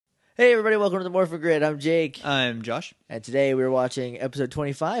Hey everybody, welcome to the Morphin Grid. I'm Jake. I'm Josh. And today we're watching episode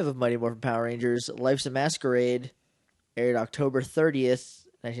 25 of Mighty Morphin Power Rangers, Life's a Masquerade, aired October 30th,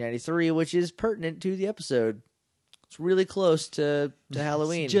 1993, which is pertinent to the episode. It's really close to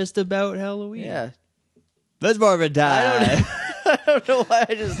Halloween. It's just about Halloween. Yeah. Let's Morphin time. I don't know why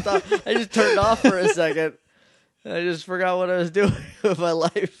I just stopped. I just turned off for a second. I just forgot what I was doing with my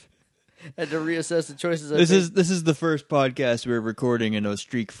life. I had to reassess the choices I made. This is the first podcast we're recording in a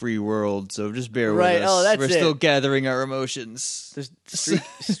streak-free world, so just bear with us. Oh, that's we're still gathering our emotions. The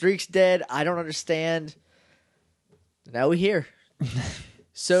streak's dead. I don't understand. Now we're here.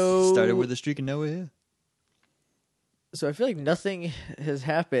 So Started with a streak and now we're here. So I feel like nothing has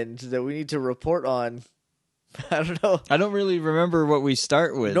happened that we need to report on. I don't know. I don't really remember what we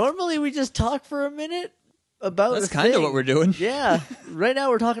start with. Normally we just talk for a minute about That's kind of what we're doing. Yeah. Right now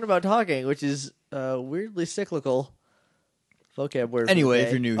we're talking about talking, which is weirdly cyclical vocab word. Anyway,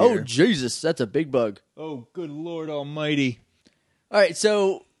 if you're new Oh, here. Jesus. That's a big bug. Oh, good Lord almighty. All right,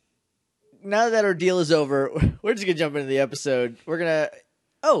 so now that our deal is over, we're just going to jump into the episode. We're going to...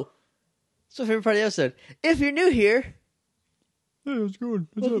 Oh, it's my favorite part of the episode. If you're new here... Hey, how's it going?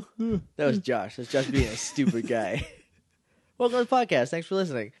 What's up? Yeah. That was Josh. That's Josh being a stupid guy. Welcome to the podcast. Thanks for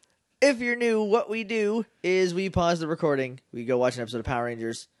listening. If you're new, what we do is we pause the recording, we go watch an episode of Power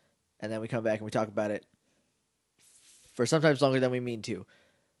Rangers, and then we come back and we talk about it for sometimes longer than we mean to.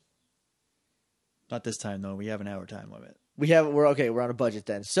 Not this time, though. We have an hour time limit. We're on a budget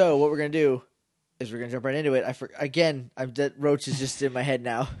then. So what we're gonna do is we're gonna jump right into it. That roach is just in my head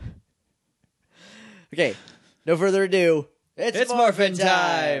now. Okay, no further ado. It's Morphin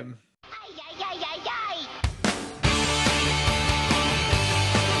time.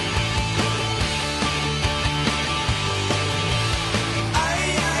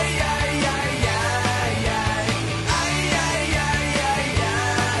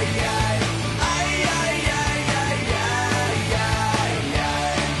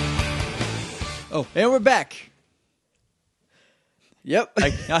 Oh, and we're back. Yep.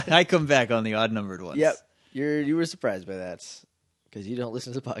 I come back on the odd-numbered ones. Yep. You were surprised by that because you don't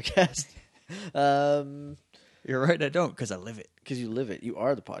listen to the podcast. You're right, I don't, because I live it. Because you live it. You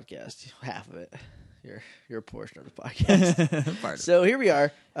are the podcast. Half of it. You're a portion of the podcast. So here we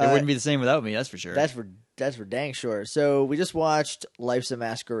are. It wouldn't be the same without me, that's for sure. That's for dang sure. So we just watched Life's a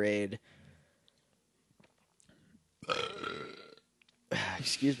Masquerade.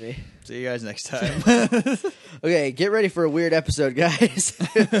 Excuse me. See you guys next time. Okay, get ready for a weird episode, guys.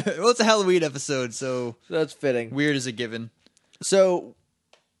 Well, it's a Halloween episode, so that's fitting. Weird is a given. So,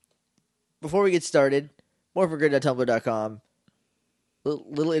 before we get started, morphingrid.tumblr.com,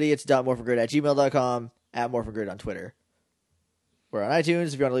 littleidiots.morphingrid@gmail.com, @morphingrid on Twitter. We're on iTunes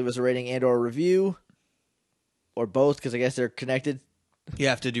if you want to leave us a rating and or a review, or both, because I guess they're connected. You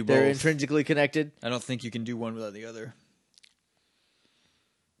have to do both. They're intrinsically connected. I don't think you can do one without the other.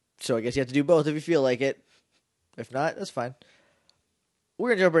 So I guess you have to do both if you feel like it. If not, that's fine. We're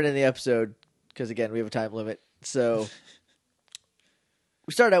going to jump right into the episode, because again, we have a time limit. So,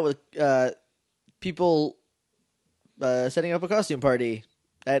 we start out with people setting up a costume party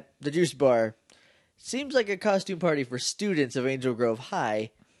at the juice bar. Seems like a costume party for students of Angel Grove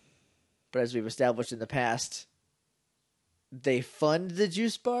High, but as we've established in the past, they fund the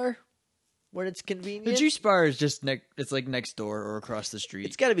juice bar when it's convenient. The juice bar is just it's like next door or across the street.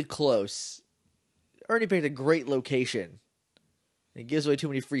 It's got to be close. Ernie picked a great location. He gives away too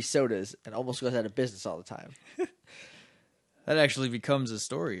many free sodas and almost goes out of business all the time. That actually becomes a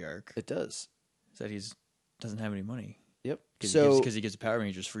story arc. It does. That he doesn't have any money. Yep. Because he gives the Power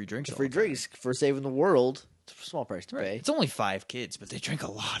Rangers free drinks. Free drinks for saving the world. It's a small price to pay. It's only 5 kids, but they drink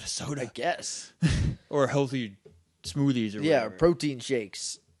a lot of soda. I guess. Or healthy smoothies or whatever. Yeah, protein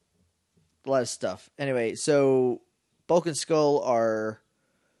shakes. A lot of stuff. Anyway, so Bulk and Skull are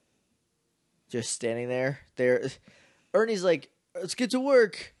just standing there. Ernie's like, let's get to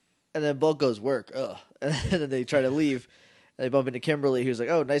work. And then Bulk goes, work. Ugh. And then they try to leave. And they bump into Kimberly, who's like,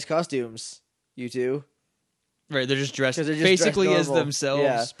 oh, nice costumes, you two. Right, they're just dressed Basically as normal.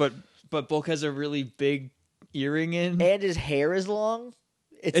 themselves. Yeah. But Bulk has a really big earring in. And his hair is long.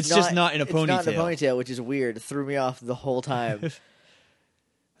 It's just not in a ponytail. It's not in a ponytail, which is weird. It threw me off the whole time. I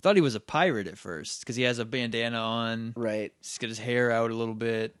thought he was a pirate at first because he has a bandana on. Right. He's got his hair out a little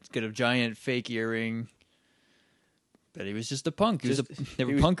bit. He's got a giant fake earring. But he was just a punk. They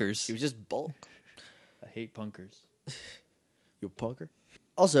were punkers. He was just Bulk. I hate punkers. You a punker?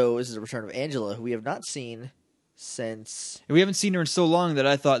 Also, this is a return of Angela, who we have not seen since... We haven't seen her in so long that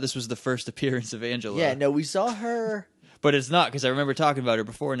I thought this was the first appearance of Angela. Yeah, no, we saw her... But it's not, because I remember talking about her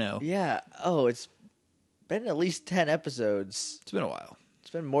before now. Yeah. Oh, it's been at least 10 episodes. It's been a while. It's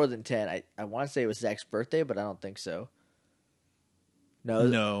been more than 10. I want to say it was Zach's birthday, but I don't think so.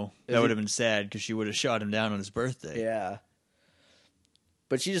 No, that would have been sad because she would have shot him down on his birthday. Yeah.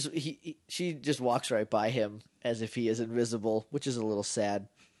 But she just walks right by him as if he is invisible, which is a little sad.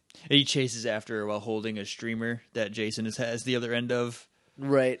 And he chases after her while holding a streamer that Jason has the other end of.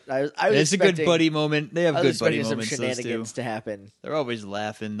 Right. I was it's a good buddy moment. They have good buddy moments. Some shenanigans to happen. They're always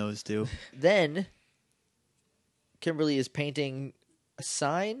laughing, those two. Then Kimberly is painting a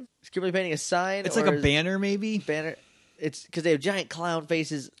sign. Is Kimberly painting a sign? It's like a banner, maybe? Banner. It's because they have giant clown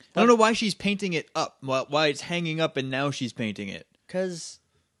faces. I don't know why she's painting it up. Why it's hanging up and now she's painting it. Because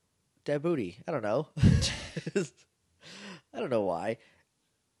that booty. I don't know. I don't know why.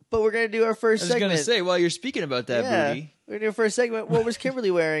 But we're going to do our first segment. I was going to say, while you're speaking about that booty. We're going to do our first segment. What was Kimberly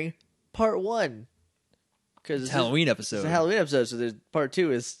wearing? Part 1. Because it's a Halloween episode. It's a Halloween episode, so part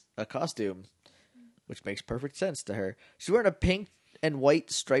 2 is a costume, which makes perfect sense to her. She's wearing a pink and white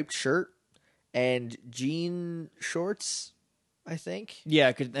striped shirt and jean shorts, I think.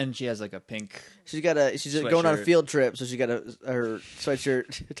 Yeah, and she has like a pink. She's going on a field trip, so she got her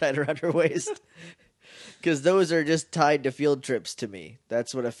sweatshirt tied around her waist. Because those are just tied to field trips to me.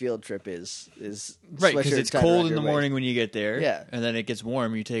 That's what a field trip is right, because it's cold in the morning when you get there. Yeah. And then it gets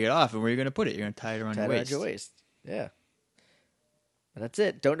warm, you take it off, and where are you going to put it? You're going to tie it around your waist. Yeah. And that's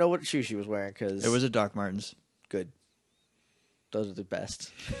it. Don't know what shoe she was wearing because... It was a Doc Martens. Good. Those are the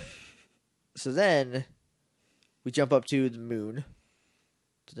best. So then we jump up to the moon.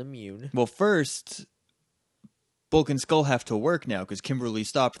 To the moon. Well, first, Bulk and Skull have to work now because Kimberly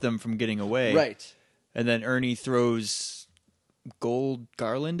stopped them from getting away. Right. And then Ernie throws gold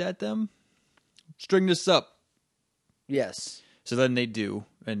garland at them. String this up. Yes. So then they do.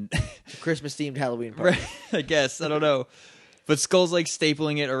 And Christmas-themed Halloween party. Right, I guess. I don't know. But Skull's like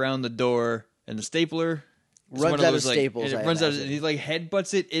stapling it around the door. And the stapler... runs out of staples. And it runs out and he like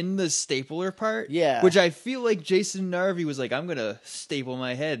headbutts it in the stapler part. Yeah. Which I feel like Jason Narvey was like, I'm going to staple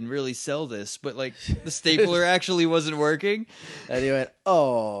my head and really sell this. But like the stapler actually wasn't working. And he went,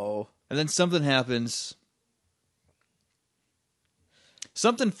 oh... And then something happens.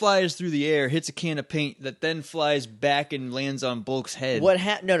 Something flies through the air, hits a can of paint that then flies back and lands on Bulk's head. What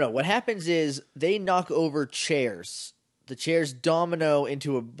happens is they knock over chairs. The chairs domino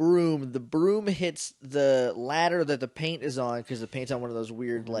into a broom. The broom hits the ladder that the paint is on because the paint's on one of those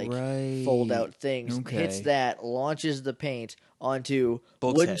weird fold-out things. Okay. Hits that, launches the paint onto,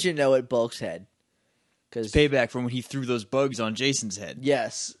 Bulk's wouldn't head. you know it, Bulk's head. It's payback from when he threw those bugs on Jason's head.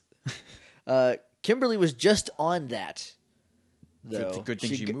 Yes. Kimberly was just on that, though. Good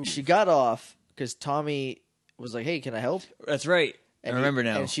thing she moved. She got off because Tommy was like, hey, can I help? That's right. I remember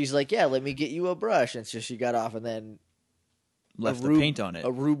now. And she's like, yeah, let me get you a brush. And so she got off and then... left the paint on it.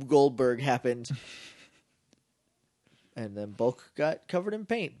 A Rube Goldberg happened. And then Bulk got covered in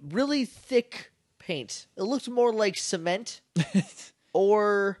paint. Really thick paint. It looked more like cement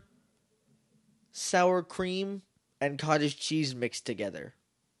or sour cream and cottage cheese mixed together.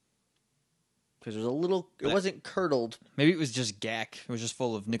 Because it wasn't curdled. Maybe it was just gack. It was just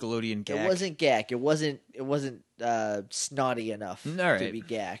full of Nickelodeon gack. It wasn't gack. It wasn't snotty enough to be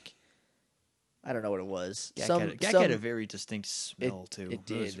gack. I don't know what it was. Gack had a very distinct smell too. It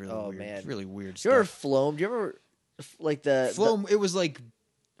did. It was really weird. Man, really weird Do you ever stuff. Floam? Do you ever like the Floam? It was like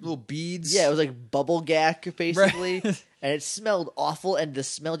little beads. Yeah, it was like bubble gack basically, Right. And it smelled awful, and the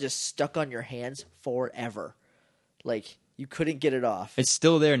smell just stuck on your hands forever. Like you couldn't get it off. It's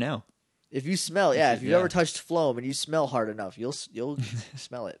still there now. If you smell, if you've ever touched Floam and you smell hard enough, you'll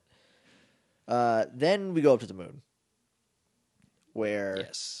smell it. Then we go up to the moon, where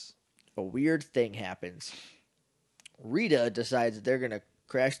a weird thing happens. Rita decides that they're going to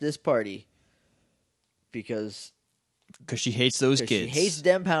crash this party because she hates those kids. She hates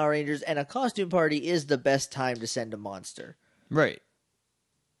them Power Rangers, and a costume party is the best time to send a monster. Right.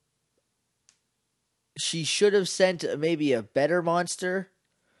 She should have sent maybe a better monster.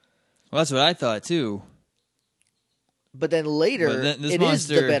 Well, that's what I thought too. But then later, it is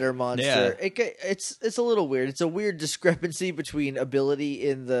the better monster. Yeah. It's a little weird. It's a weird discrepancy between ability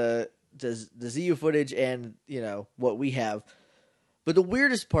in the ZU footage and what we have. But the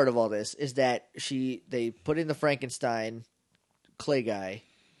weirdest part of all this is that they put in the Frankenstein clay guy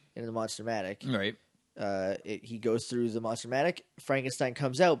in the Monster-matic. Right. He goes through the Monster-matic. Frankenstein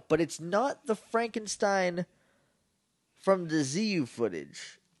comes out, but it's not the Frankenstein from the ZU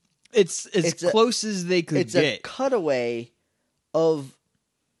footage. It's as close as they could get. It's a cutaway of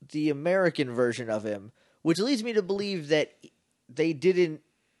the American version of him, which leads me to believe that they didn't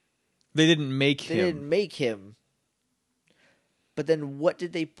make him. They didn't make him. But then what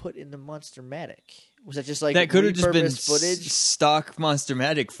did they put in the Monster-matic? Was that just like that could have just been footage? Stock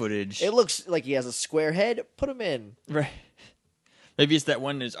Monstermatic footage. It looks like he has a square head. Put him in. Right. Maybe it's that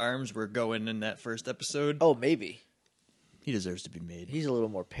one his arms were going in that first episode. Oh, maybe. He deserves to be made. He's a little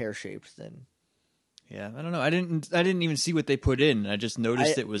more pear-shaped than... Yeah, I don't know. I didn't even see what they put in. I just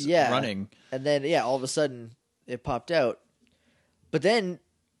noticed it was running. And then, all of a sudden, it popped out. But then,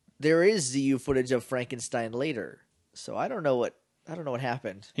 there is ZU footage of Frankenstein later. So I don't know what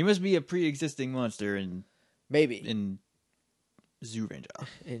happened. He must be a pre-existing monster in Zoo Ranger.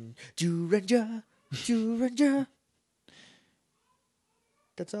 In Zoo Ranger.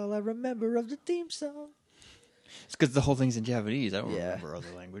 That's all I remember of the theme song. It's because the whole thing's in Japanese. I don't remember other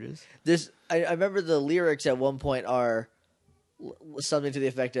languages. I remember the lyrics at one point are something to the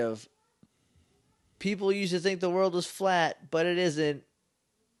effect of, people used to think the world was flat, but it isn't.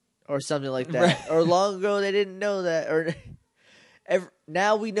 Or something like that. Right. Or long ago they didn't know that. Or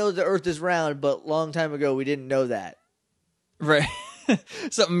now we know the earth is round, but long time ago we didn't know that. Right.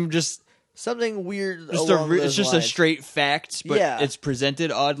 Something weird. It's just a straight fact, but it's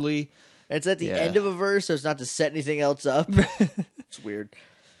presented oddly. It's at the end of a verse, so it's not to set anything else up. It's weird.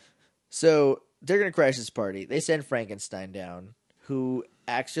 So they're going to crash this party. They send Frankenstein down, who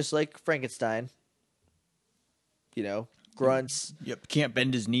acts just like Frankenstein. You know, grunts. Yep, can't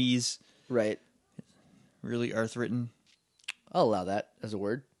bend his knees. Right. Really arthritin. I'll allow that as a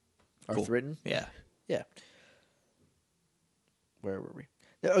word. Cool. Arthritin. Yeah. Yeah. Where were we?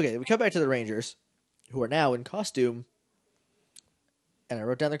 Okay, we come back to the Rangers, who are now in costume. And I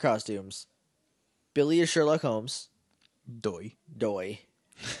wrote down their costumes. Billy is Sherlock Holmes. Doy.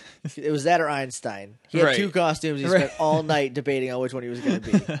 It was that or Einstein. He had two costumes. He spent all night debating on which one he was going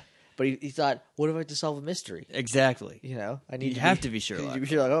to be. But he thought, what if I have to solve a mystery? Exactly. You know, I need to be Sherlock. I need to be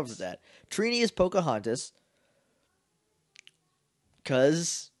Sherlock Holmes with that. Trini is Pocahontas.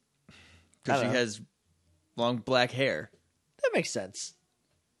 Because she has long black hair. That makes sense.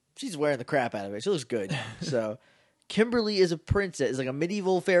 She's wearing the crap out of it. She looks good. So... Kimberly is a princess. Is like a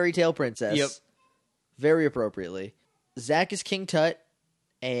medieval fairy tale princess. Yep. Very appropriately. Zach is King Tut,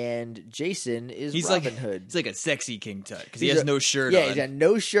 and Jason is Robin Hood. He's like a sexy King Tut because he has no shirt on. Yeah, he's got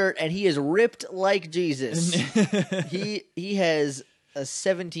no shirt, and he is ripped like Jesus. he has a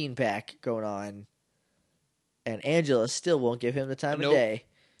 17-pack going on, and Angela still won't give him the time of day.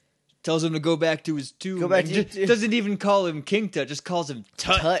 Tells him to go back to his tomb. Doesn't even call him King Tut, just calls him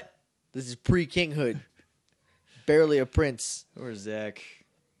Tut. This is pre-kinghood. Barely a prince. Or Zach.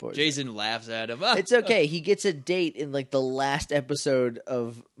 Jason laughs at him. It's okay. He gets a date in like the last episode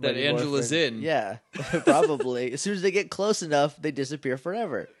of that Angela's in. Yeah, probably. As soon as they get close enough, they disappear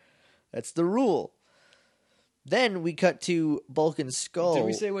forever. That's the rule. Then we cut to Bulk and Skull. Did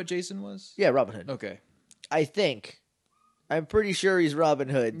we say what Jason was? Yeah, Robin Hood. Okay. I'm pretty sure he's Robin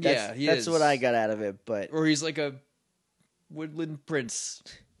Hood. That's what I got out of it. But or he's like a woodland prince.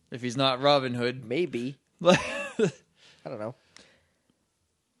 If he's not Robin Hood, maybe. I don't know.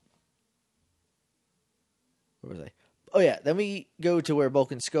 Where was I? Oh, yeah. Then we go to where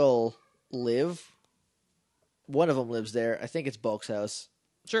Bulk and Skull live. One of them lives there. I think it's Bulk's house.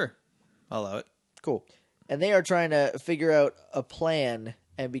 Sure. I'll allow it. Cool. And they are trying to figure out a plan,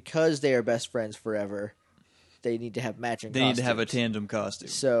 and because they are best friends forever, they need to have matching costumes. They need to have a tandem costume.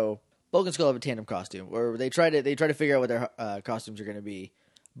 So Bulk and Skull have a tandem costume, where they try to figure out what their costumes are going to be.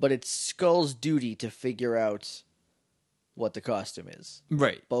 But it's Skull's duty to figure out what the costume is.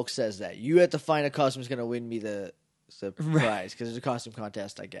 Right. Bulk says that. You have to find a costume that's going to win me the prize, because there's a costume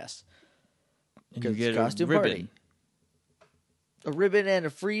contest, I guess. And you get costume a ribbon. Party. A ribbon and a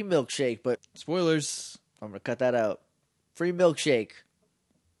free milkshake, but... Spoilers. I'm going to cut that out. Free milkshake.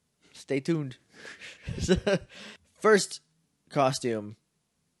 Stay tuned. First costume,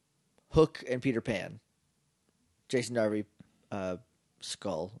 Hook and Peter Pan. Jason Darby...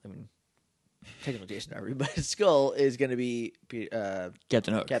 Skull. I mean, technically Jason Darby, but Skull is going to be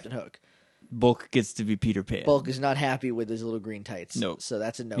Captain Hook. Captain Hook. Bulk gets to be Peter Pan. Bulk is not happy with his little green tights. Nope. So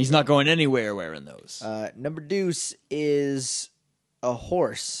that's a no. He's not going anywhere wearing those. Number deuce is a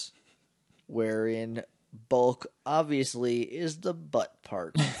horse, wherein Bulk obviously is the butt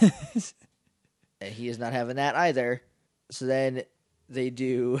part. And he is not having that either. So then they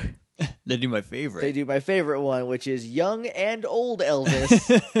do... They do my favorite. They do my favorite one, which is young and old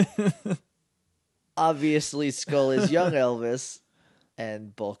Elvis. Obviously, Skull is young Elvis,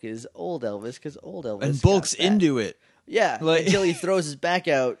 and Bulk is old Elvis, because old Elvis. And Bulk's into it. Yeah, until he throws his back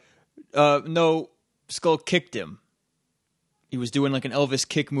out. No, Skull kicked him. He was doing like an Elvis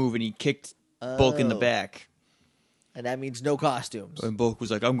kick move, and he kicked Bulk in the back. and that means no costumes. And Bulk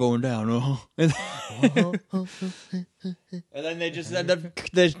was like, I'm going down. And then they just end up,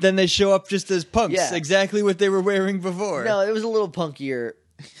 then they show up just as punks. Yeah. Exactly what they were wearing before. No, it was a little punkier.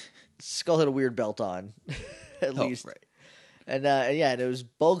 Skull had a weird belt on, at least. Right. And it was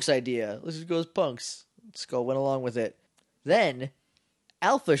Bulk's idea. Let's just go as punks. Skull went along with it. Then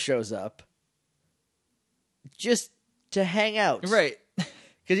Alpha shows up just to hang out. Right.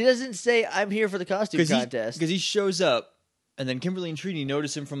 Because he doesn't say, I'm here for the costume contest. Because he shows up, and then Kimberly and Trini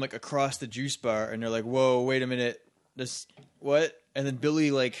notice him from like across the juice bar, and they're like, whoa, wait a minute. This, what? And then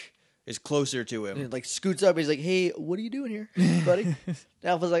Billy like is closer to him. And like scoots up. He's like, hey, what are you doing here, buddy? And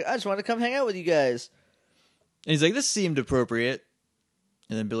Alpha's like, I just want to come hang out with you guys. And he's like, this seemed appropriate.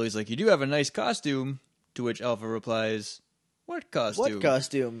 And then Billy's like, you do have a nice costume. To which Alpha replies, what costume? What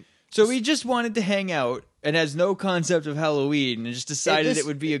costume? So he just wanted to hang out and has no concept of Halloween and just decided it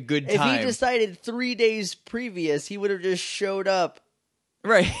would be a good time. If he decided 3 days previous, he would have just showed up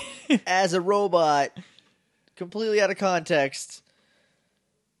right as a robot, completely out of context.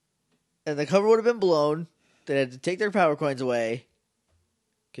 And the cover would have been blown. They had to take their power coins away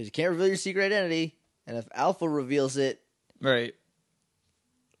because you can't reveal your secret identity. And if Alpha reveals it, right,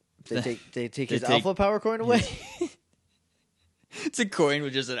 they take his Alpha power coin away. It's a coin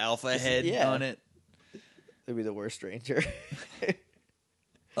with just an Alpha head on it. It'd be the worst ranger.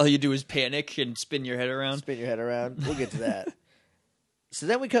 All you do is panic and spin your head around. Spin your head around. We'll get to that. So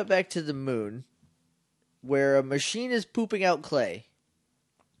then we cut back to the moon, where a machine is pooping out clay.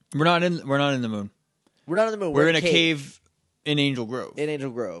 We're not in the moon. We're not in the moon. We're in a cave in Angel Grove. In Angel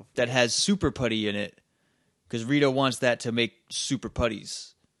Grove. That has super putty in it. Because Rita wants that to make super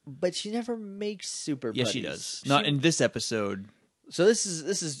putties. But she never makes super putties. Yes, she does. Not in this episode. So this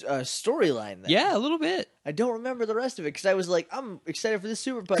is a storyline then. Yeah, a little bit. I don't remember the rest of it because I was like, I'm excited for this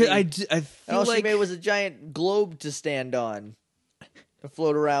super putty. I feel and all she made was a giant globe to stand on and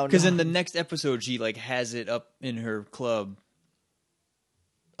float around. Because in the next episode, she like has it up in her club.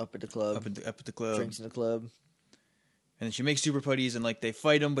 Up at the club. Up at the club. Drinks in the club. And then she makes super putties and like they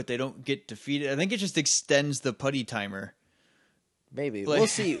fight them, but they don't get defeated. I think it just extends the putty timer. Maybe. We'll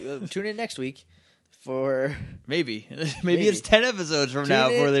see. Tune in next week for... Maybe it's 10 episodes from now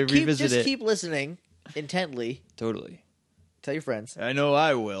before they revisit it. Just keep listening intently. Totally. Tell your friends. I know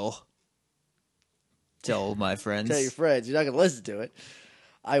I will. Tell my friends. Tell your friends. You're not going to listen to it.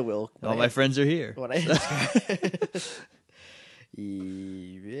 I will. All my friends are here. When I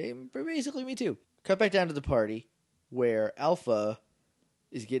basically me too. Cut back down to the party where Alpha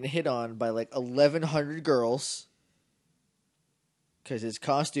is getting hit on by like 1,100 girls. Because his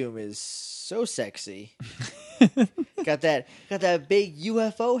costume is so sexy. got that big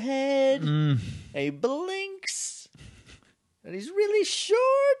UFO head. And he blinks. And he's really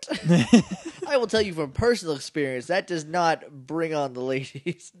short. I will tell you from personal experience, that does not bring on the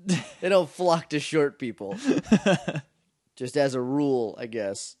ladies. They don't flock to short people. Just as a rule, I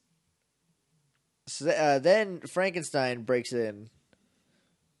guess. So then Frankenstein breaks in.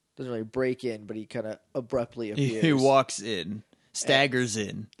 Doesn't really break in, but he kind of abruptly appears. He walks in. Staggers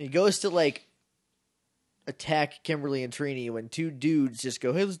in. He goes to like attack Kimberly and Trini when two dudes just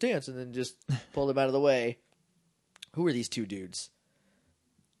go, hey, let's dance, and then just pull them out of the way. Who are these two dudes?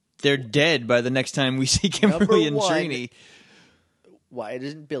 They're dead by the next time we see Kimberly and Trini. Why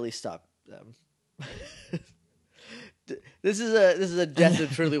doesn't Billy stop them? This is a Death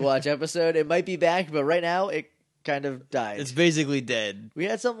of Truly Watch episode. It might be back, but right now it kind of died. It's basically dead. We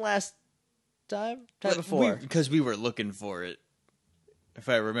had some last time before. Because we were looking for it. If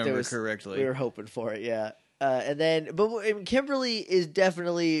I remember correctly. We were hoping for it, yeah. But Kimberly is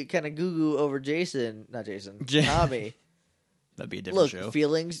definitely kind of goo-goo over Tommy. That'd be a different show.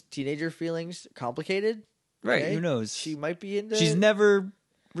 Feelings, teenager feelings, complicated. Right, okay? Who knows? She might be into... She's never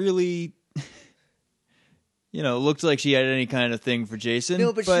really, looked like she had any kind of thing for Jason.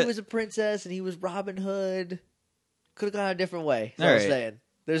 No, but she was a princess and he was Robin Hood. Could have gone a different way. That's what I'm saying.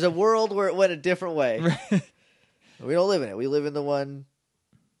 There's a world where it went a different way. We don't live in it. We live in the one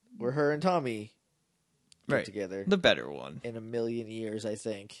where her and Tommy get together. The better one. In a million years, I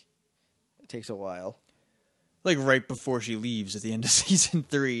think. It takes a while. Like right before she leaves at the end of season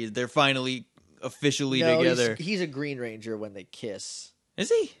 3, they're finally officially together. He's a Green Ranger when they kiss. Is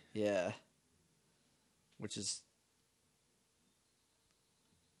he? Yeah. Which is...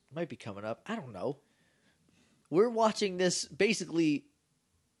 might be coming up. I don't know. We're watching this basically...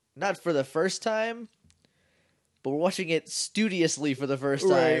 not for the first time, but we're watching it studiously for the first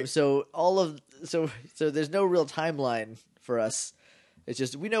time. Right. So there's no real timeline for us. It's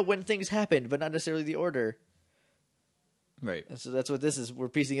just we know when things happened, but not necessarily the order. Right. And so that's what this is. We're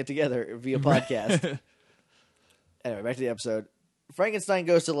piecing it together via podcast. Anyway, back to the episode. Frankenstein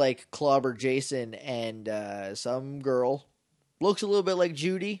goes to like clobber Jason, and some girl looks a little bit like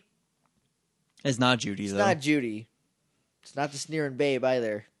Judy. It's not Judy, It's though. not Judy. It's not the sneering babe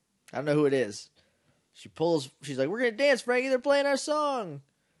either. I don't know who it is. She's like, we're going to dance, Frankie. They're playing our song.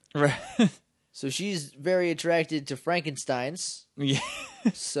 Right. So she's very attracted to Frankensteins. Yeah.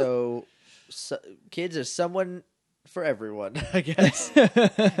 So kids are someone for everyone, I guess.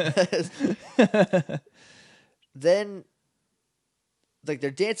 Then, like,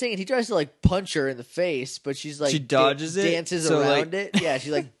 they're dancing, and he tries to, like, punch her in the face, but she's, like... She dodges it? Dances So, around like- it. Yeah,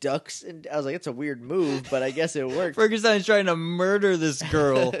 she, like, ducks, and I was like, it's a weird move, but I guess it worked. Frankenstein's trying to murder this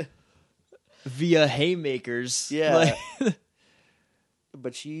girl via haymakers. Yeah. Like,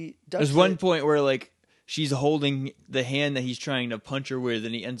 But she ducks there's one it. point where, like, she's holding the hand that he's trying to punch her with,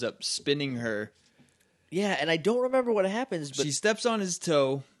 and he ends up spinning her. Yeah, and I don't remember what happens, but... She steps on his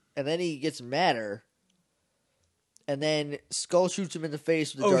toe. And then he gets madder. And then Skull shoots him in the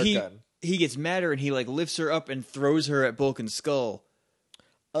face with a dart gun. He gets madder, and he, like, lifts her up and throws her at Bulk and Skull.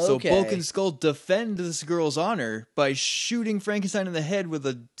 So Okay. Bulk and Skull defend this girl's honor by shooting Frankenstein in the head with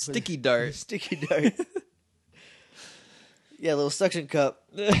a sticky dart. Sticky dart. Yeah, a little suction cup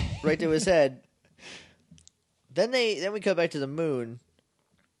right to his head. Then we cut back to the moon.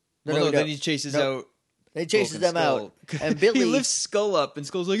 Then he chases out. Then he chases Bulk them out. And Billy he lifts Skull up, and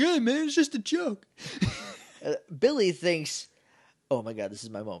Skull's like, "Hey, man, it's just a joke." Billy thinks, "Oh my god, this is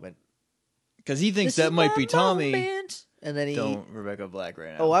my moment." Because he thinks This that is might my be Tommy. moment. And then he... Don't Rebecca Black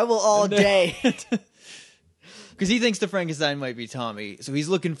right now. Oh, I will all day. Because he thinks the Frankenstein might be Tommy, so he's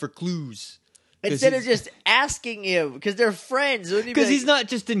looking for clues. Instead of just asking him, because they're friends. Because he's not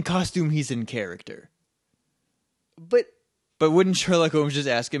just in costume, he's in character. But wouldn't Sherlock Holmes just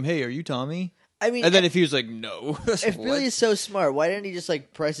ask him, "Hey, are you Tommy?" I mean, And then if he was like, "No," if what? Billy is so smart, why didn't he just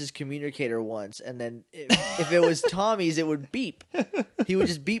like press his communicator once, and then if it was Tommy's, it would beep. He would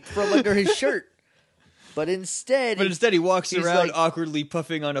just beep from under his shirt. But instead, he walks he's around like, awkwardly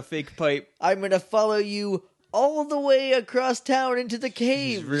puffing on a fake pipe. I'm going to follow you all the way across town into the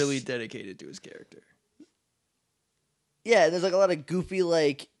caves. He's really dedicated to his character. Yeah, there's like a lot of goofy,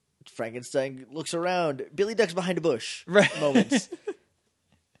 like, Frankenstein looks around, Billy ducks behind a bush moments.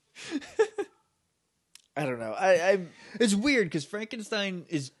 I don't know. It's weird because Frankenstein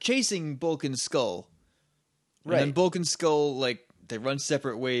is chasing Bulk and Skull. And then Right. Bulk and Skull, like, they run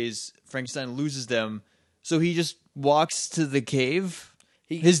separate ways. Frankenstein loses them. So he just walks to the cave.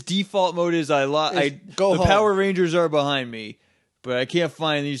 His default mode is go the home. Power Rangers are behind me, but I can't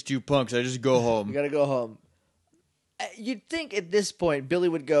find these two punks. I just go home. You gotta go home. You'd think at this point Billy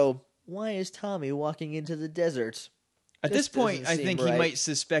would go, why is Tommy walking into the desert? At this point, doesn't I seem think right. he might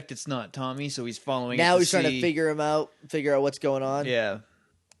suspect it's not Tommy, so he's following Now it he's trying to see. figure out what's going on. Yeah.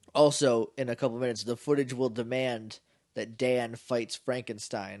 Also, in a couple minutes, the footage will demand that Dan fights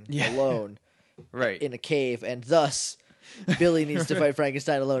Frankenstein alone Right. in a cave, and thus Billy needs to fight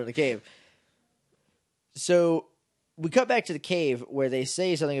Frankenstein alone in the cave. So we cut back to the cave where they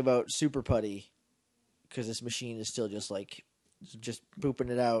say something about super putty because this machine is still just pooping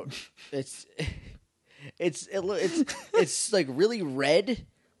it out. It's like really red.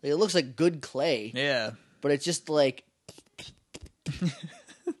 Like, it looks like good clay. Yeah. But it's just like, and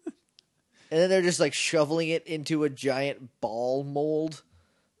then they're just like shoveling it into a giant ball mold.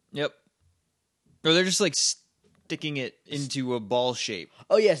 Yep. Or they're just like sticking it into a ball shape.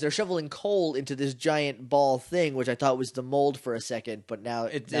 Oh yes, they're shoveling coal into this giant ball thing, which I thought was the mold for a second, but now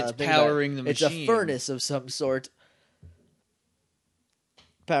It's now that I think powering about the It's a machine. furnace of some sort.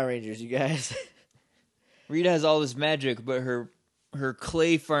 Power Rangers, you guys. Rita has all this magic, but her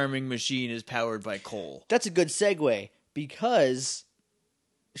clay farming machine is powered by coal. That's a good segue because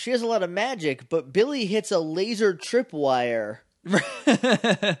she has a lot of magic, but Billy hits a laser tripwire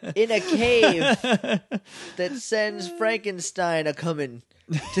in a cave that sends Frankenstein a coming.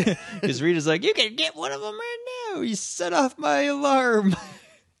 Because Rita's like, you can get one of them right now. You set off my alarm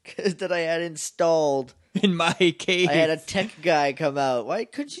That I had installed. in my cave. I had a tech guy come out. Why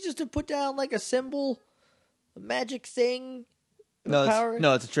couldn't she just have put down like a symbol, a magic thing? no, Power-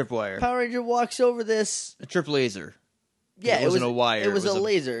 it's a tripwire. Power Ranger walks over this. A trip laser. Yeah, it wasn't a wire. It was a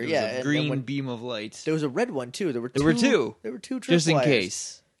laser. It was yeah, a and green when- beam of light. There was a red one too. There were There were two. There were two tripwires. Just in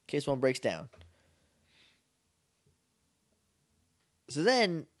case. In case one breaks down. So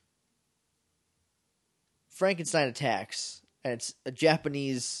then Frankenstein attacks, and it's a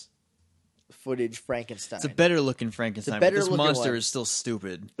Japanese footage Frankenstein. It's a better looking Frankenstein. better but this looking monster one. is still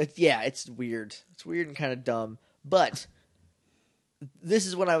stupid. It's weird. It's weird and kind of dumb. But this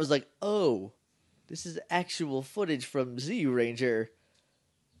is when I was like, oh, this is actual footage from Z Ranger.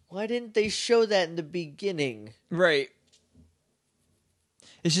 Why didn't they show that in the beginning? Right.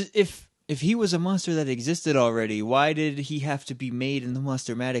 It's just if he was a monster that existed already, why did he have to be made in the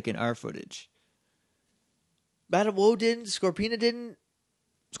Monstermatic in our footage? Madame Woe didn't. Scorpina didn't.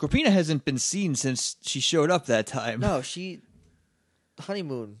 Scorpina hasn't been seen since she showed up that time. No,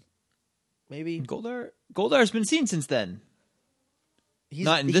 honeymoon. Maybe. Goldar's been seen since then.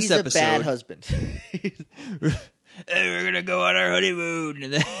 Not in this he's episode. He's a bad husband. Hey, we're going to go on our honeymoon.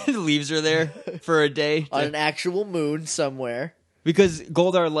 And then leaves her there for a day. On an actual moon somewhere. Because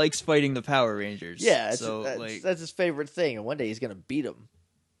Goldar likes fighting the Power Rangers. Yeah, that's his favorite thing. And one day he's going to beat them.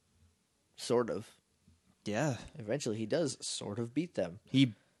 Sort of. Yeah. Eventually he does sort of beat them.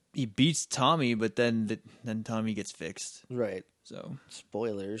 He beats Tommy, but then Tommy gets fixed. Right. So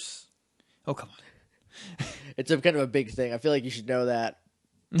spoilers. Oh, come on. It's kind of a big thing. I feel like you should know that.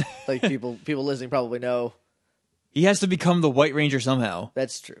 Like people listening probably know. He has to become the White Ranger somehow.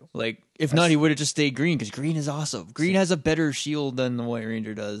 That's true. Like, if not, he would have just stayed green, because green is awesome. Green has a better shield than the White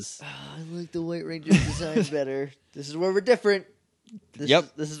Ranger does. Oh, I like the White Ranger design better. This is where we're different. This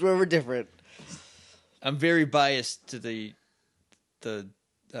is where we're different. I'm very biased to the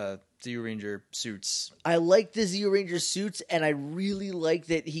Zeo Ranger suits. I like the Zeo Ranger suits, and I really like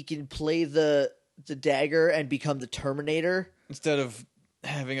that he can play the dagger and become the Terminator. Instead of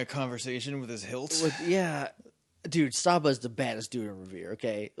having a conversation with his hilt. Yeah. Dude, Saba's the baddest dude in Revere,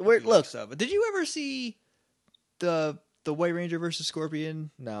 okay? Look. Saba. Did you ever see the White Ranger versus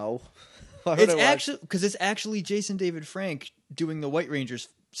Scorpion? No. It's actually Jason David Frank doing the White Ranger's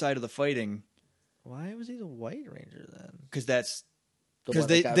side of the fighting. Why was he the White Ranger then? Because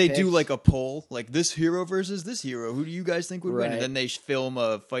they do like a poll, like this hero versus this hero. Who do you guys think would win? And then they film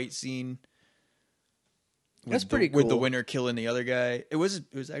a fight scene. That's pretty cool. With the winner killing the other guy. It was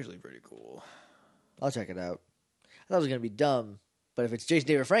actually pretty cool. I'll check it out. I thought it was going to be dumb, but if it's Jason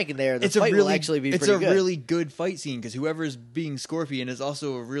David Frank in there, fight will actually be pretty good. It's a really good fight scene, because whoever's being Scorpion is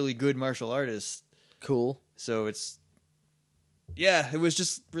also a really good martial artist. Cool. So it was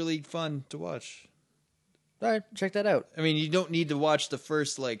just really fun to watch. All right, check that out. I mean, you don't need to watch the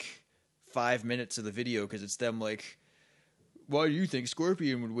first, 5 minutes of the video, because it's them, why do you think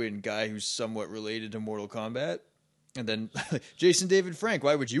Scorpion would win? Guy who's somewhat related to Mortal Kombat. And then, Jason David Frank,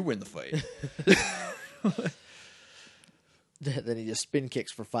 why would you win the fight? Then he just spin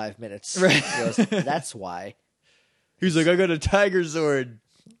kicks for 5 minutes. Right. He goes, that's why. He's like, I got a tiger sword,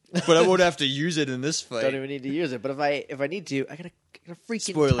 but I won't have to use it in this fight. Don't even need to use it. But if I need to, I got a freaking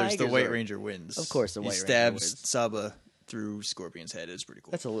Spoilers, tiger the White sword. Ranger wins. Of course the White Ranger stabs wins. Saba through Scorpion's head. It's pretty cool.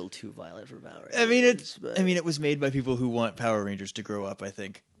 That's a little too violent for Power Rangers. Rangers. I mean, it was made by people who want Power Rangers to grow up, I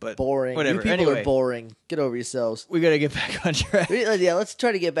think. But boring. Whatever. You people are boring. Get over yourselves. We got to get back on track. Yeah, let's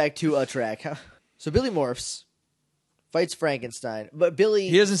try to get back to a track. So Billy morphs, fights Frankenstein, but Billy...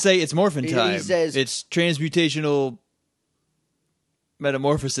 He doesn't say it's Morphin time. He says... It's transmutational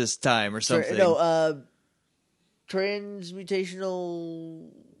metamorphosis time or something. Transmutational...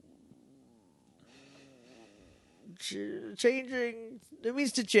 Changing... It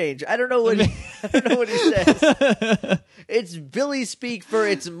means to change. I don't know what he says. It's Billy speak for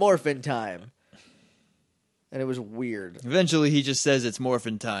it's Morphin time. And it was weird. Eventually he just says it's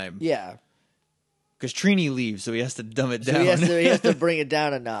Morphin time. Yeah. Because Trini leaves, so he has to dumb it down. So he has to bring it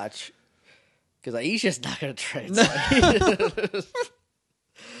down a notch. Because Aisha's not going to try.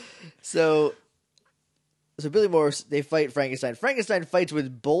 So Billy morphs, they fight Frankenstein. Frankenstein fights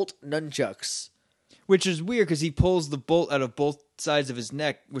with bolt nunchucks. Which is weird, because he pulls the bolt out of both sides of his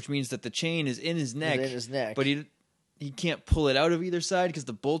neck, which means that the chain is in his neck. But he can't pull it out of either side because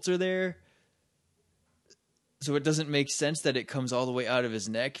the bolts are there. So it doesn't make sense that it comes all the way out of his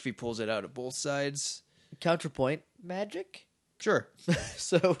neck if he pulls it out of both sides. Counterpoint, magic? Sure.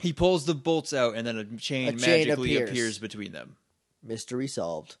 So he pulls the bolts out, and then a chain magically appears between them. Mystery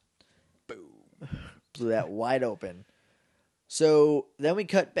solved. Boom. Blew that wide open. So then we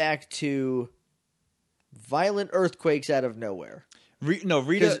cut back to violent earthquakes out of nowhere.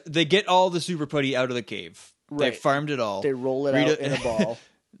 Rita, they get all the super putty out of the cave. Right. They farmed it all. They roll it out in a ball.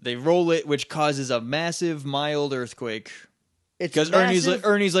 They roll it, which causes a massive, mild earthquake. Because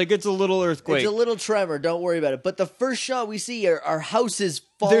Ernie's like, it's a little earthquake. It's a little tremor. Don't worry about it. But the first shot we see are houses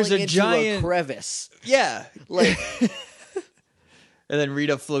falling into a crevice. Yeah. And then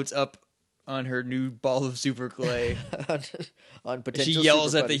Rita floats up on her new ball of super clay. on potential she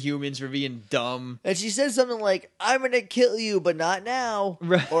yells at the humans for being dumb. And she says something like, I'm going to kill you, but not now.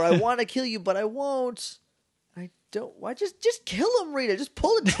 Right. Or I want to kill you, but I won't. Why just kill him, Rita? Just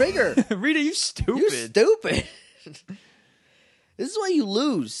pull the trigger. Rita, you stupid. You're stupid. This is why you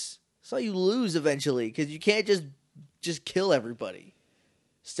lose. That's why you lose eventually, because you can't just kill everybody.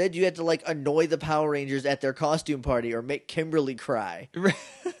 Instead, you had to like annoy the Power Rangers at their costume party or make Kimberly cry.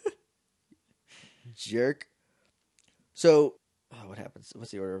 Jerk. So, what happens?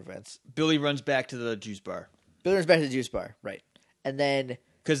 What's the order of events? Billy runs back to the juice bar. Right. And then...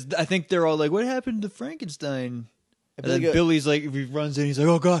 Because I think they're all like, what happened to Frankenstein? And then Billy's like, if he runs in, he's like,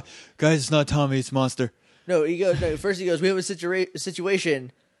 oh, God, guys, it's not Tommy, it's Monster. No, first he goes, we have a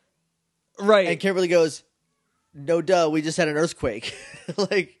situation. Right. And Kimberly goes, no, duh, we just had an earthquake.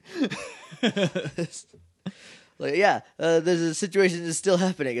 There's a situation that's still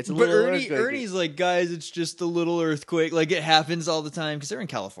happening. It's a little earthquake. Ernie's like, guys, it's just a little earthquake. Like, it happens all the time because they're in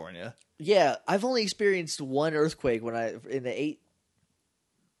California. Yeah, I've only experienced one earthquake in the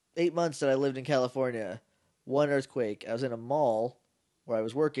eight months that I lived in California. One earthquake. I was in a mall where I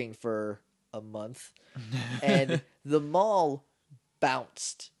was working for a month, and the mall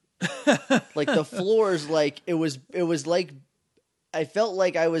bounced. Like the floors, like it was like I felt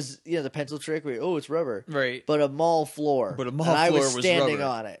like I was, the pencil trick where it's rubber, right? But a mall floor, and I floor was standing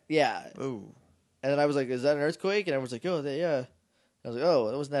rubber. on it, yeah. Ooh. And then I was like, "Is that an earthquake?" And everyone's like, "Oh, yeah." I was like, "Oh,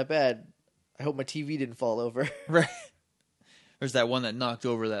 that wasn't that bad. I hope my TV didn't fall over." Right. There's that one that knocked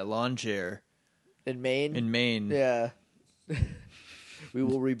over that lawn chair in Maine. Yeah. We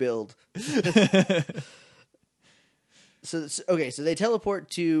will rebuild. So they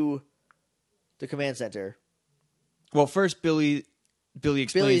teleport to the command center. Well, first Billy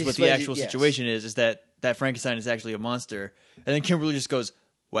explains what the actual situation is that Frankenstein is actually a monster. And then Kimberly just goes,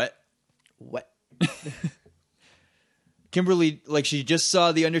 "What?" Kimberly, like she just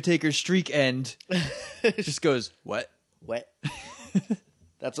saw the Undertaker's streak end, just goes, "What?"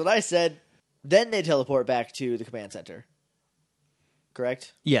 That's what I said. Then they teleport back to the command center.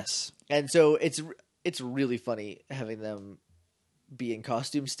 Correct? Yes. And so it's really funny having them be in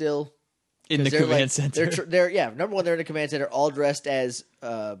costume still. In the command center. They're number one, they're in a command center all dressed as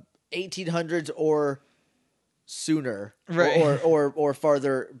 1800s or sooner. Right. Or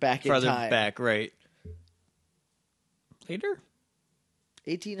farther back in time. Farther back, right. Later?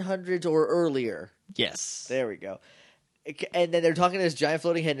 1800s or earlier. Yes. There we go. And then they're talking to this giant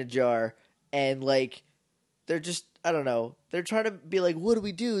floating head in a jar, and like they're just, I don't know, they're trying to be like, what do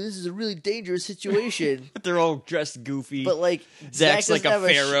we do? This is a really dangerous situation. They're all dressed goofy. But like Zach's like a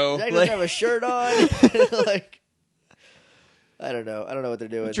pharaoh. Zach doesn't have a shirt on. Like, I don't know what they're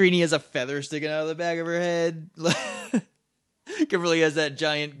doing. Trini has a feather sticking out of the back of her head. Kimberly has that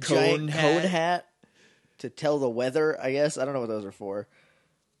giant cone hat to tell the weather, I guess. I don't know what those are for.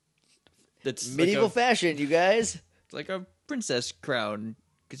 That's medieval fashion, you guys. It's like a princess crown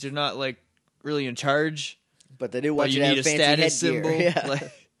because you're not like really in charge. But they do want you to have need a fancy status symbol. Yeah.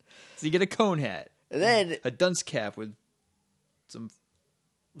 So you get a cone hat. And then a dunce cap with some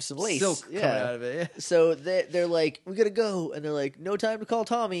lace silk coming out of it. Yeah. So they're like, we gotta go, and they're like, no time to call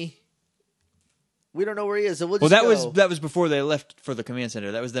Tommy. We don't know where he is, so we'll just go. That was before they left for the command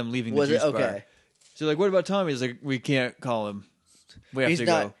center. That was them leaving the juice bar. So like, what about Tommy? He's like, we can't call him. We have to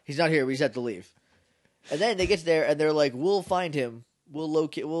go. He's not here. We just have to leave. And then they get there, and they're like, we'll find him. We'll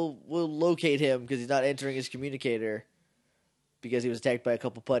locate him because he's not entering his communicator because he was attacked by a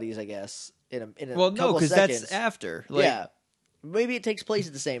couple putties, I guess. In a couple because seconds. That's after. Yeah, maybe it takes place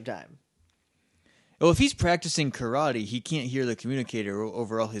at the same time. Well, if he's practicing karate, he can't hear the communicator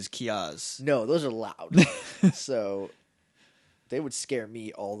over all his kias. No, those are loud. So they would scare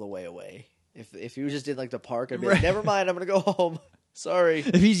me all the way away. If he was just in like the park, I'd be like, never mind, I'm gonna go home. Sorry.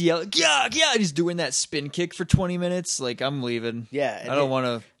 If he's yelling, yeah, he's doing that spin kick for 20 minutes, like, I'm leaving. Yeah. I don't want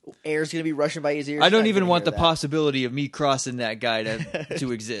to. Air's going to be rushing by his ears. I don't even want the possibility of me crossing that guy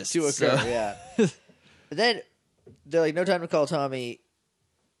to exist. To occur, yeah. But then they're like, no time to call Tommy.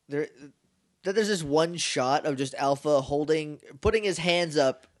 Then there's this one shot of just Alpha putting his hands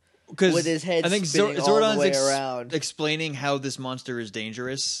up with his head spinning all the way around. Explaining how this monster is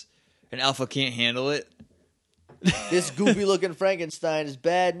dangerous, and Alpha can't handle it. This goopy-looking Frankenstein is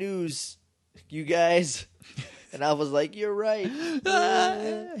bad news, you guys. And Alpha's like, you're right.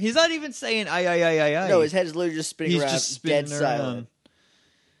 He's not even saying, I. No, his head is literally just spinning He's around, just spinning dead silent.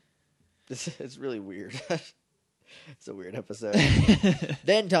 It's really weird. It's a weird episode.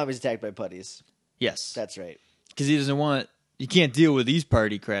 Then Tommy's attacked by putties. Yes. That's right. Because he can't deal with these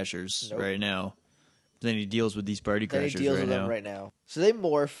party crashers right now. Then he deals with these party crashers right now. So they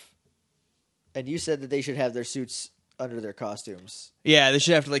morph. And you said that they should have their suits under their costumes. Yeah, they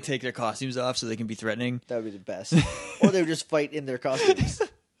should have to like take their costumes off so they can be threatening. That would be the best. Or they would just fight in their costumes.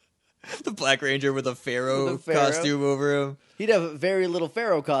 The Black Ranger with a Pharaoh costume over him. He'd have a very little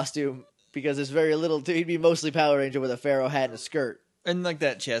Pharaoh costume because there's very little. He'd be mostly Power Ranger with a Pharaoh hat and a skirt. And like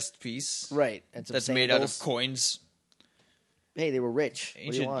that chest piece. Right. And that's made out of coins. Hey, they were rich.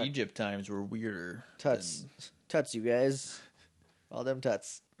 Ancient Egypt times were weirder. Tuts, you guys. All them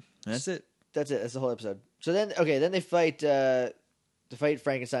tuts. That's it. That's it. That's the whole episode. So then, then they fight. To fight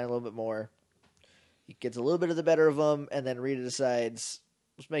Frankenstein a little bit more. He gets a little bit of the better of him, and then Rita decides,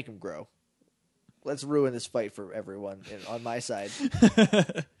 let's make him grow. Let's ruin this fight for everyone on my side.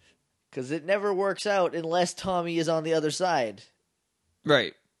 Because it never works out unless Tommy is on the other side.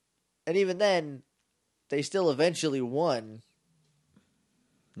 Right. And even then, they still eventually won.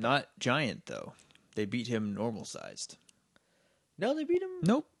 Not giant, though. They beat him normal-sized. No, they beat him?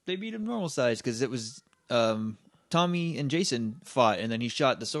 Nope. They beat him normal-sized because it was Tommy and Jason fought, and then he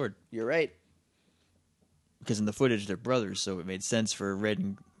shot the sword. You're right. Because in the footage, they're brothers, so it made sense for Red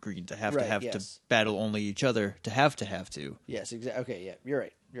and Green to have to battle only each other, to have to. Yes, exactly. Okay, yeah, you're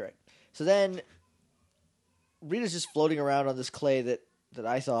right. So then, Rita's just floating around on this clay that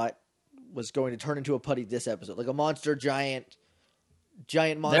I thought was going to turn into a putty this episode. Like a monster, giant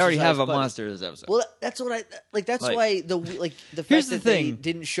monster. They already have a monster this episode. Well, that's what I... Like, that's why the fact that they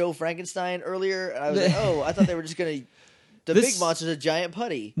didn't show Frankenstein earlier, I was like, I thought they were just going to... The big monster's a giant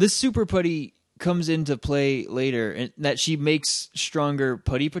putty. This super putty comes into play later, and that she makes stronger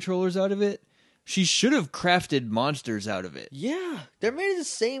putty patrollers out of it. She should have crafted monsters out of it. Yeah, they're made of the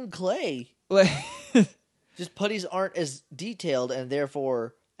same clay. Just putties aren't as detailed and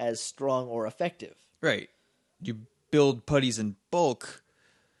therefore as strong or effective. Right. You build putties in bulk.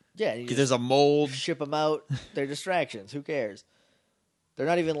 Yeah. Because there's a mold. Ship them out. They're distractions. Who cares? They're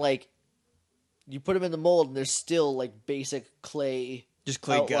not even like... You put them in the mold and they're still like basic clay... Just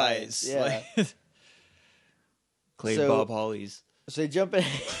clay outlines. Guys. Yeah. Clay Bob Hollies. So they jump in.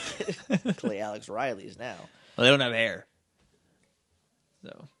 Clay Alex Riley's now. Well, they don't have hair.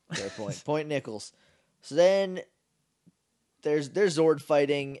 So. Fair point. Point Nichols. So then there's Zord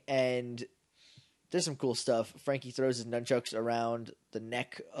fighting, and there's some cool stuff. Frankie throws his nunchucks around the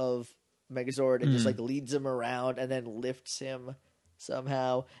neck of Megazord and just like leads him around and then lifts him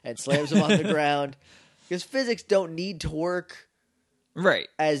somehow and slams him on the ground. Because physics don't need to work. Right.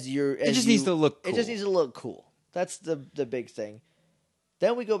 It just needs to look cool. It just needs to look cool. That's the big thing.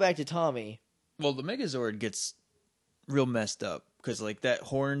 Then we go back to Tommy. Well, the Megazord gets real messed up because like that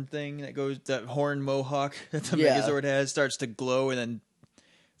horn thing that horn mohawk that the Megazord has starts to glow and then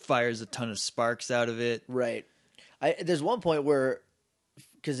fires a ton of sparks out of it. Right. There's one point where,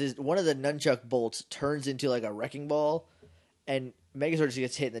 because one of the nunchuck bolts turns into like a wrecking ball, and Megazord just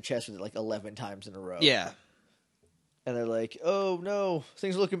gets hit in the chest with it like 11 times in a row. Yeah. And they're like, oh, no,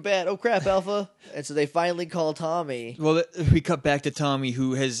 things are looking bad. Oh, crap, Alpha. And so they finally call Tommy. Well, we cut back to Tommy,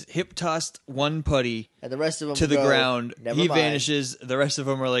 who has hip-tossed one putty and the rest of them to the ground. He vanishes. The rest of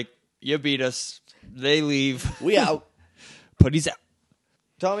them are like, you beat us. They leave. We out. Putty's out.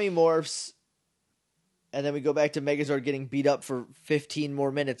 Tommy morphs. And then we go back to Megazord getting beat up for 15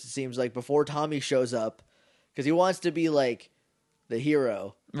 more minutes, it seems like, before Tommy shows up. Because he wants to be, like, the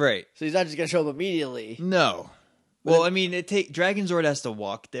hero. Right. So he's not just going to show up immediately. No. Well, I mean, Dragonzord has to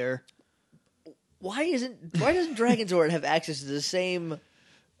walk there. Why doesn't Dragonzord have access to the same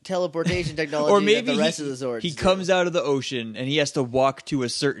teleportation technology that the rest of the Zords he comes out of the ocean and he has to walk to a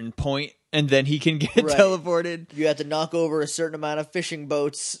certain point and then he can get teleported. You have to knock over a certain amount of fishing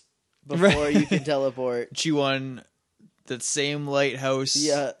boats before you can teleport. Chew on the same lighthouse.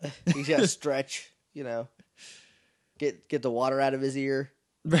 Yeah, he's got to stretch, get the water out of his ear.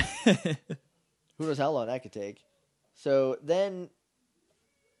 Who knows how long that could take. So then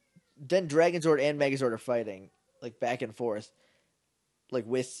Dragonzord and Megazord are fighting, like back and forth, like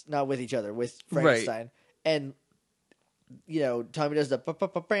not with each other, with Frankenstein. Right. And, Tommy does the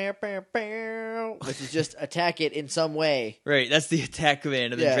which is just attack it in some way. Right, that's the attack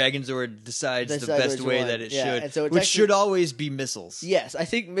command, and then Dragonzord decides the best way that it should, and so which should always be missiles. Yes, I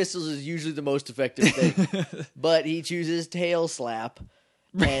think missiles is usually the most effective thing, but he chooses Tail Slap,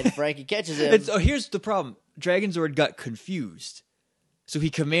 and Frankie catches him. Here's the problem. Dragonzord got confused. So he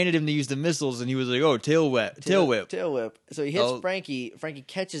commanded him to use the missiles, and he was like, oh, tail whip. Tail whip. So he hits Frankie. Frankie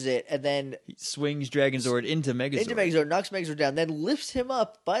catches it, and then... He swings Dragonzord into Megazord. Knocks Megazord down, then lifts him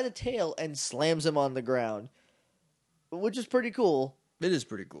up by the tail and slams him on the ground. Which is pretty cool. It is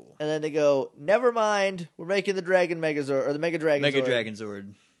pretty cool. And then they go, never mind, we're making the Dragon Megazord, or the Mega Dragonzord. Mega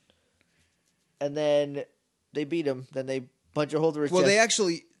Dragonzord. And then they beat him. Then they punch a hole through his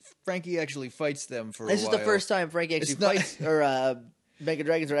chest. Frankie actually fights them for a while. This is the first time Frankie actually fights, or Mega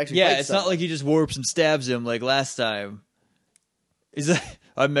Dragons actually fights Yeah, it's not like he just warps and stabs him like last time. He's like,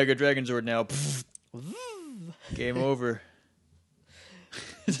 I'm Mega Dragonzord now. Game over.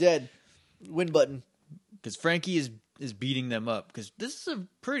 He's dead. Win button. Because Frankie is beating them up. Because this is a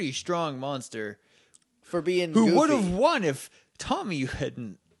pretty strong monster for being who goofy. would have won if Tommy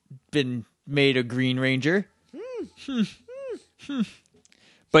hadn't been made a Green Ranger.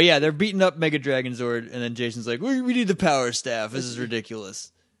 But yeah, they're beating up Mega Dragon Zord, and then Jason's like, we need the power staff. This is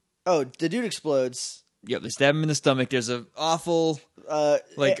ridiculous. Oh, the dude explodes. Yep, they stab him in the stomach. There's an awful,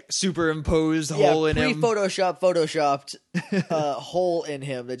 superimposed hole in him. Photoshopped hole in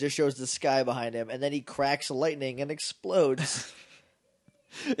him that just shows the sky behind him, and then he cracks lightning and explodes.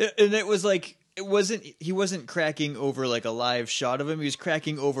 And it was like, he wasn't cracking over like a live shot of him. He was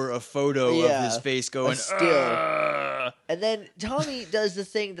cracking over a photo of his face going, still. Argh! And then Tommy does the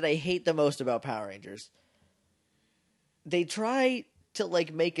thing that I hate the most about Power Rangers. They try to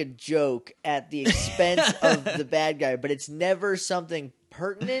like make a joke at the expense of the bad guy, but it's never something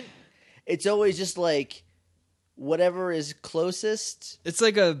pertinent. It's always just like whatever is closest. It's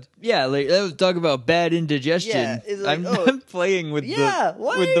like that was talk about bad indigestion. Yeah, like, I'm playing with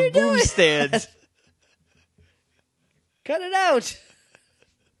the boom stand. Cut it out.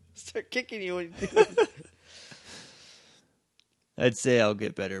 Start kicking you when you do it. I'd say I'll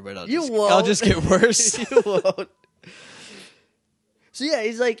get better, but won't. I'll just get worse. You won't. So yeah,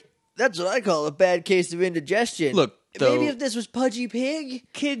 he's like, that's what I call a bad case of indigestion. Look, maybe if this was Pudgy Pig,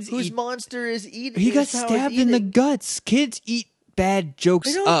 kids whose monster is eating, he got stabbed in the guts. Kids eat bad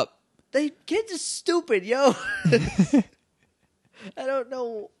jokes up. Kids are stupid, yo. I don't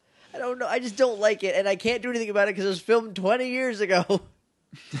know. I just don't like it, and I can't do anything about it because it was filmed 20 years ago.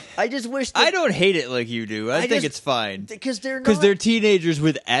 I just wish. I don't hate it like you do. I think it's fine because they're teenagers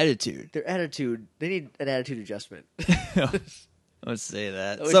with attitude. Their attitude. They need an attitude adjustment. Let's say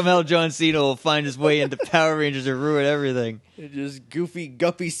that. Somehow John Cena will find his way into Power Rangers and ruin everything. Just goofy,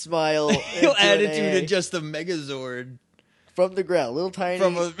 guppy smile. He'll attitude adjust the Megazord. From the ground. Little tiny,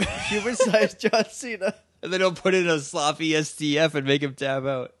 human-sized John Cena. And then he'll put in a sloppy STF and make him tap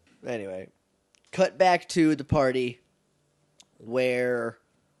out. Anyway. Cut back to the party where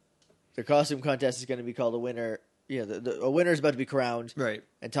the costume contest is going to be called a winner. Yeah, a winner is about to be crowned. Right.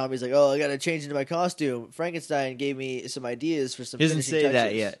 And Tommy's like, I got to change into my costume. Frankenstein gave me some ideas for some finishing touches. He doesn't say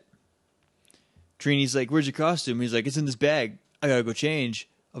that yet. Trini's like, where's your costume? He's like, it's in this bag. I got to go change.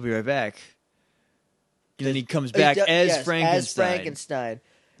 I'll be right back. And then he comes back as Frankenstein.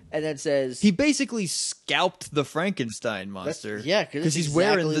 And then says... He basically scalped the Frankenstein monster. Yeah, because he's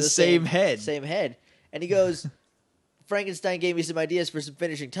wearing the same head. Same head. And he goes... Frankenstein gave me some ideas for some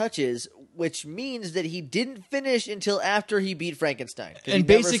finishing touches, which means that he didn't finish until after he beat Frankenstein. And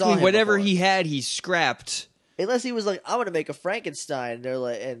basically, whatever he had, he scrapped. Unless he was like, "I'm going to make a Frankenstein," and they're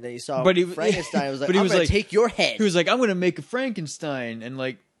like, and then he saw Frankenstein. Was like, "I'm going to take your head." He was like, "I'm going to make a Frankenstein," and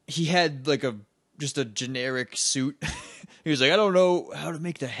like he had like just a generic suit. He was like, "I don't know how to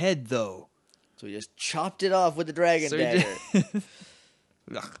make the head though," so he just chopped it off with the dragon dagger.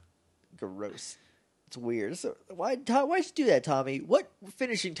 Gross. It's weird. So why'd you do that, Tommy? What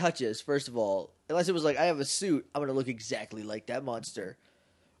finishing touches, first of all? Unless it was like, I have a suit, I'm going to look exactly like that monster.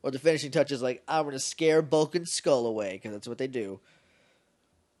 Or the finishing touch is like, I'm going to scare Bulk and Skull away, because that's what they do.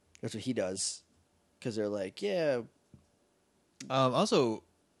 That's what he does. Because they're like, yeah. Also,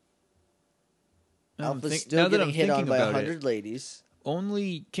 Alpha's still getting hit on by 100 ladies.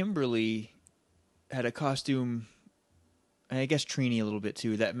 Only Kimberly had a costume, and I guess Trini a little bit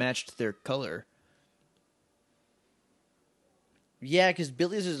too, that matched their color. Yeah, because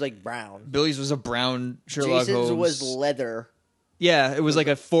Billy's was like brown. Billy's was a brown Sherlock Holmes. Jason's was leather. Yeah, it was like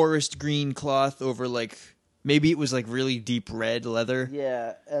a forest green cloth over like, maybe it was like really deep red leather.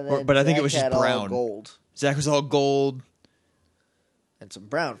 Yeah, and then but I think it was just brown. All gold. Zach was all gold. And some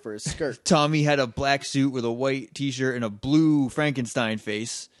brown for his skirt. Tommy had a black suit with a white t-shirt and a blue Frankenstein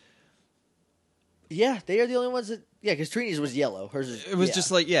face. Yeah, they are the only ones that... Yeah, because Trini's was yellow. Hers is... It was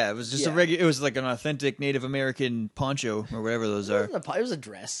just like... Yeah, it was just a regular... It was like an authentic Native American poncho or whatever those are. It was a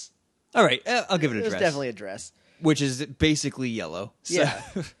dress. All right, I'll give it a dress. It was definitely a dress. Which is basically yellow. So, yeah.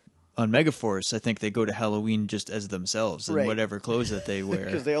 On Megaforce, I think they go to Halloween just as themselves in whatever clothes that they wear.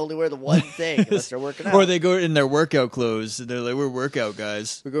 Because they only wear the one thing unless they're working out. Or they go in their workout clothes. And they're like, we're workout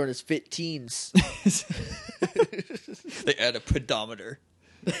guys. We're going as fit teens. They add a pedometer.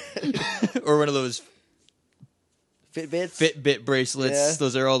 Or one of those... Fitbit bracelets. Yeah.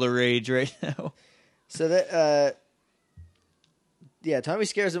 Those are all the rage right now. So that... Tommy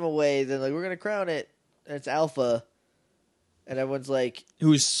scares him away. Then like, we're going to crown it. And it's Alpha. And everyone's like...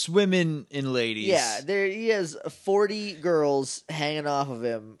 Who's swimming in ladies. Yeah, he has 40 girls hanging off of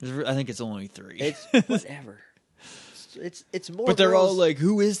him. I think it's only 3. It's whatever. It's more. But they're all like,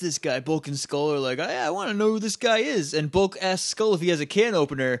 "Who is this guy?" Bulk and Skull are like, I want to know who this guy is. And Bulk asks Skull if he has a can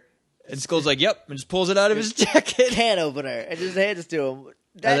opener, and Skull's like, "Yep," and just pulls it out of his jacket. Can opener, and just hands it to him.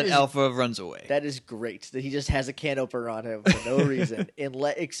 then Alpha runs away. That is great. That he just has a can opener on him for no reason,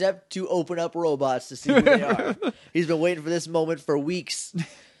 except to open up robots to see who they are. He's been waiting for this moment for weeks.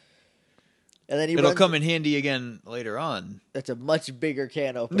 And then it'll come in handy again later on. That's a much bigger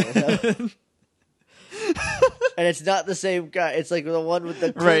can opener. And it's not the same guy. It's like the one with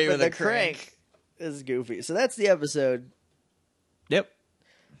the clip and the crank. This is goofy. So that's the episode. Yep.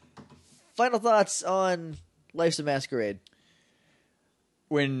 Final thoughts on Life's a Masquerade.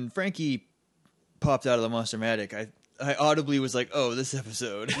 When Frankie popped out of the Monster-matic, I audibly was like, oh, this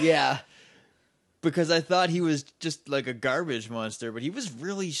episode. Yeah. Because I thought he was just like a garbage monster, but he was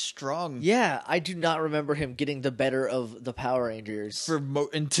really strong. Yeah, I do not remember him getting the better of the Power Rangers.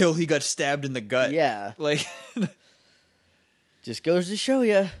 Until he got stabbed in the gut. Yeah. Like, just goes to show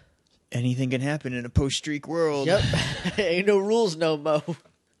you. Anything can happen in a post-streak world. Yep. Ain't no rules no mo.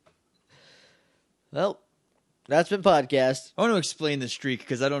 Well, that's been podcast. I want to explain the streak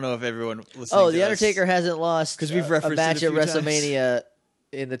because I don't know if everyone listening to Oh, The Undertaker hasn't lost because we've referenced a match it at WrestleMania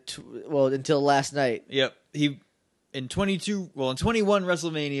until last night. Yep. In 21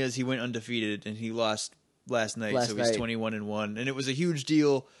 WrestleManias he went undefeated and he lost last night, so he's 21-1, and it was a huge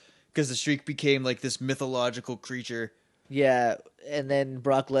deal because the streak became like this mythological creature. Yeah, and then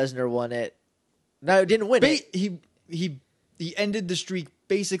Brock Lesnar won it. No, didn't win it. He ended the streak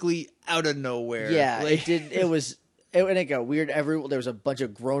basically out of nowhere. Yeah, like, it got weird. There was a bunch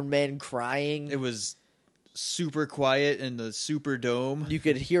of grown men crying. It was super quiet in the Superdome. You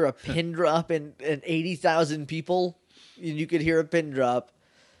could hear a pin drop and 80,000 people. You could hear a pin drop.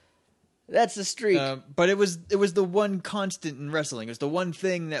 That's the streak. But it was the one constant in wrestling. It was the one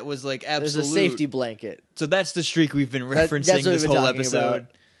thing that was like absolute. There's a safety blanket. So that's the streak we've been referencing this whole episode. About.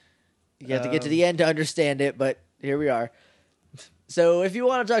 You have to get to the end to understand it, but here we are. So if you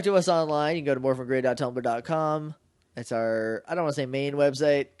want to talk to us online, you can go to morphingrid.tumblr.com. That's our, I don't want to say main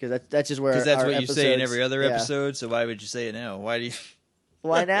website, because that's just where that's our what episodes, you say in every other episode, so why would you say it now? Why do you...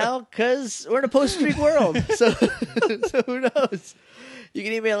 Why now? Because we're in a post-streak world, so who knows? You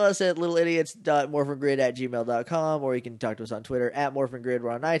can email us at littleidiots.morphingrid@gmail.com, or you can talk to us on Twitter at morphingrid.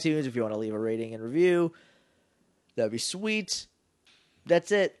 We're on iTunes if you want to leave a rating and review. That'd be sweet.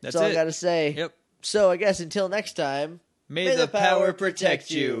 That's it. That's all I got to say. Yep. So I guess until next time, may the power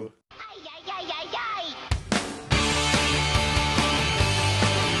protect you.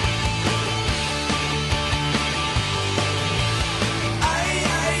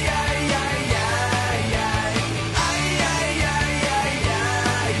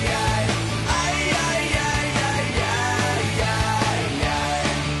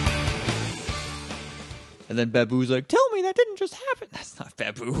 And then Babu's like, tell me that didn't just happen. That's not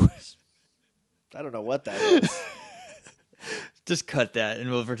Babu. I don't know what that is. Just cut that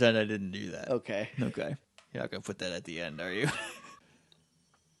and we'll pretend I didn't do that. Okay. Okay. You're not going to put that at the end, are you?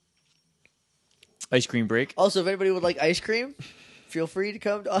 Ice cream break. Also, if anybody would like ice cream, feel free to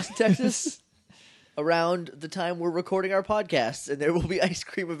come to Austin, Texas around the time we're recording our podcasts, and there will be ice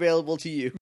cream available to you.